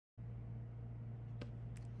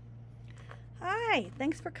Hi,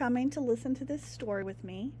 thanks for coming to listen to this story with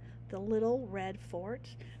me, The Little Red Fort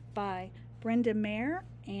by Brenda Maier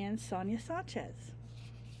and Sonia Sanchez.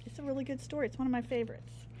 It's a really good story. It's one of my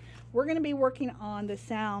favorites. We're going to be working on the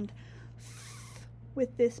sound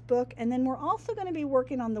with this book, and then we're also going to be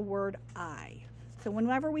working on the word I. So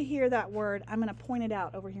whenever we hear that word, I'm going to point it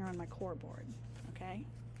out over here on my coreboard, okay?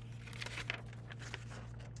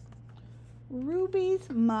 Ruby's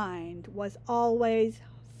mind was always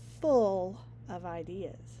full of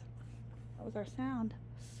ideas. That was our sound.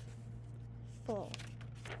 Full.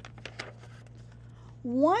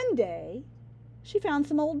 One day, she found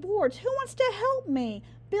some old boards. Who wants to help me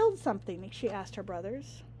build something? She asked her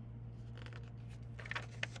brothers.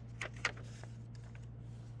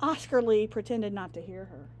 Oscar Lee pretended not to hear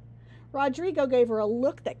her. Rodrigo gave her a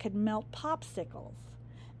look that could melt popsicles.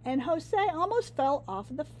 And Jose almost fell off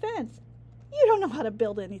the fence. You don't know how to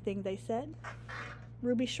build anything, they said.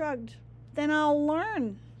 Ruby shrugged. Then I'll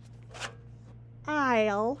learn.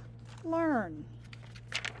 I'll learn.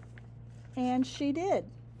 And she did.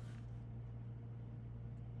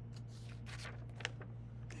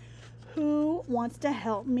 Who wants to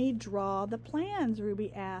help me draw the plans?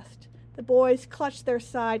 Ruby asked. The boys clutched their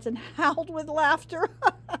sides and howled with laughter.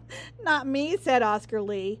 Not me, said Oscar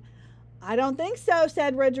Lee. I don't think so,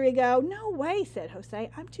 said Rodrigo. No way, said Jose.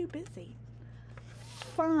 I'm too busy.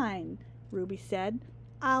 Fine, Ruby said.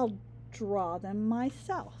 I'll draw them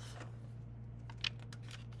myself.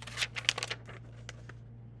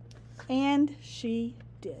 And she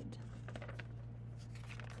did.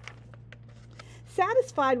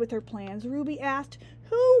 Satisfied with her plans, Ruby asked,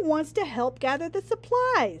 who wants to help gather the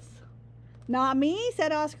supplies? Not me,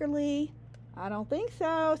 said Oscar Lee. I don't think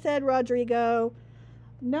so, said Rodrigo.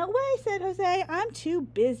 No way, said Jose. I'm too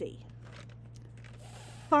busy.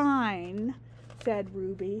 Fine, said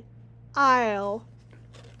Ruby. I'll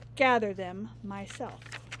gather them myself.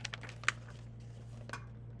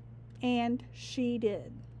 And she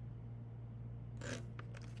did.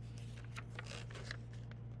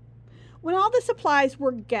 When all the supplies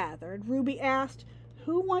were gathered, Ruby asked,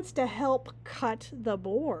 who wants to help cut the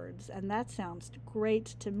boards? And that sounds great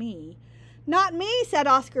to me. Not me, said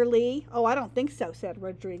Oscar Lee. Oh, I don't think so, said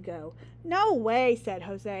Rodrigo. No way, said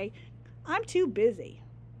Jose. I'm too busy.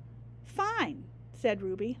 Fine, said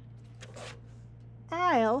Ruby.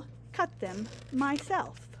 I'll cut them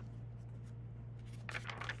myself.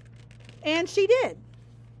 And she did.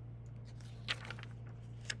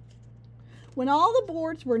 When all the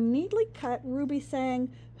boards were neatly cut, Ruby sang,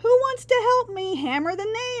 who wants to help me hammer the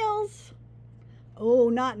nails? Oh,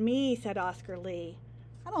 not me, said Oscar Lee.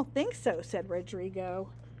 I don't think so, said Rodrigo.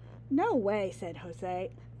 No way, said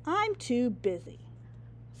Jose. I'm too busy.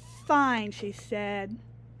 Fine, she said.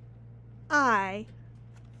 I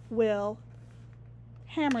will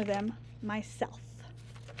hammer them myself.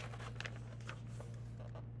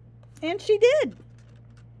 And she did.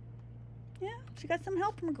 Yeah, she got some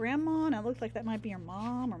help from her grandma, and it looks like that might be her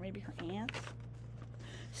mom or maybe her aunt.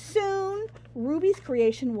 Soon, Ruby's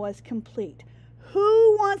creation was complete.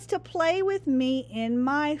 Who wants to play with me in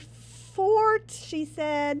my fort? She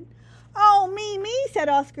said. Oh, me, said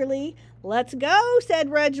Oscar Lee. Let's go,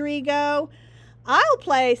 said Rodrigo. I'll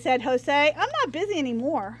play, said Jose. I'm not busy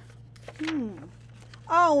anymore.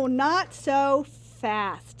 Oh, not so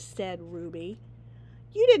fast, said Ruby.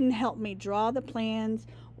 You didn't help me draw the plans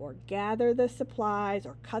or gather the supplies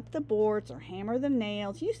or cut the boards or hammer the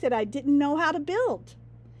nails. You said I didn't know how to build.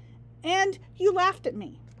 And you laughed at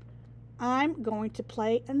me. I'm going to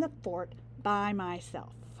play in the fort by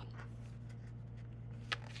myself.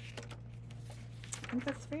 I think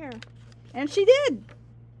that's fair. And she did.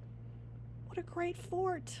 What a great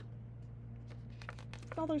fort.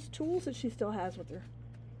 Look at all those tools that she still has with her.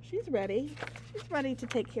 She's ready. She's ready to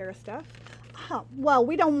take care of stuff. Oh, well,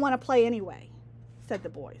 we don't want to play anyway, said the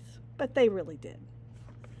boys. But they really did.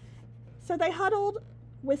 So they huddled,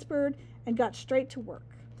 whispered, and got straight to work.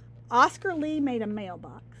 Oscar Lee made a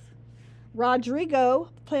mailbox. Rodrigo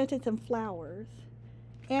planted some flowers.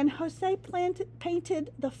 And Jose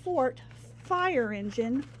painted the fort fire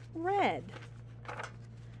engine red.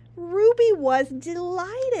 Ruby was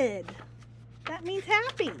delighted. That means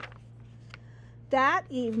happy. That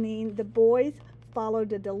evening, the boys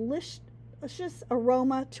followed a delicious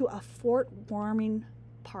aroma to a fort warming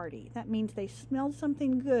party. That means they smelled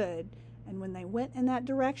something good, and when they went in that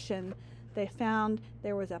direction, they found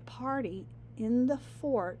there was a party in the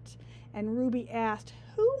fort, and Ruby asked,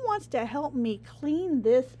 who wants to help me clean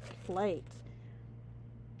this plate?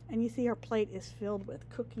 And you see her plate is filled with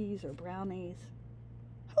cookies or brownies.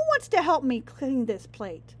 Who wants to help me clean this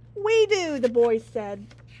plate? We do, the boys said.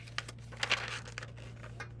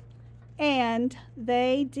 And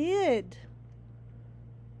they did.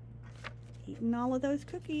 Eating all of those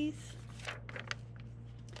cookies.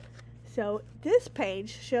 So this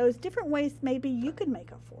page shows different ways maybe you could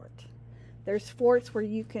make a fort. There's forts where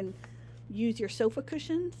you can use your sofa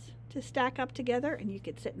cushions to stack up together and you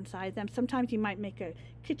could sit inside them. Sometimes you might make a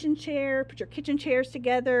kitchen chair, put your kitchen chairs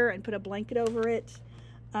together and put a blanket over it.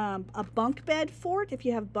 A bunk bed fort, if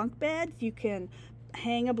you have bunk beds, you can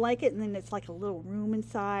hang a blanket and then it's like a little room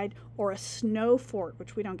inside, or a snow fort,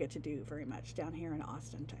 which we don't get to do very much down here in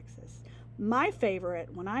Austin, Texas. My favorite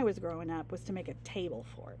when I was growing up was to make a table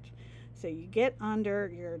fort. So you get under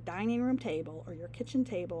your dining room table or your kitchen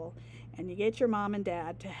table and you get your mom and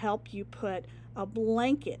dad to help you put a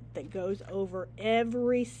blanket that goes over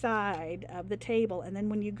every side of the table, and then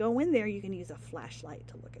when you go in there you can use a flashlight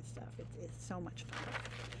to look at stuff. It's so much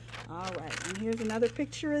fun. All right, and here's another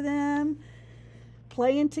picture of them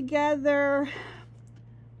playing together,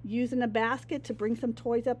 using a basket to bring some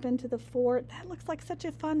toys up into the fort. That looks like such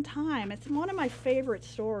a fun time. It's one of my favorite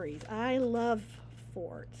stories. I love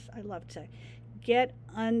forts. I love to get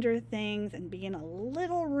under things and be in a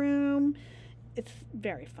little room. It's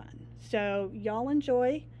very fun. So y'all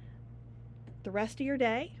enjoy the rest of your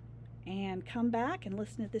day and come back and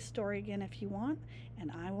listen to this story again if you want, and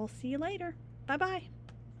I will see you later. Bye-bye.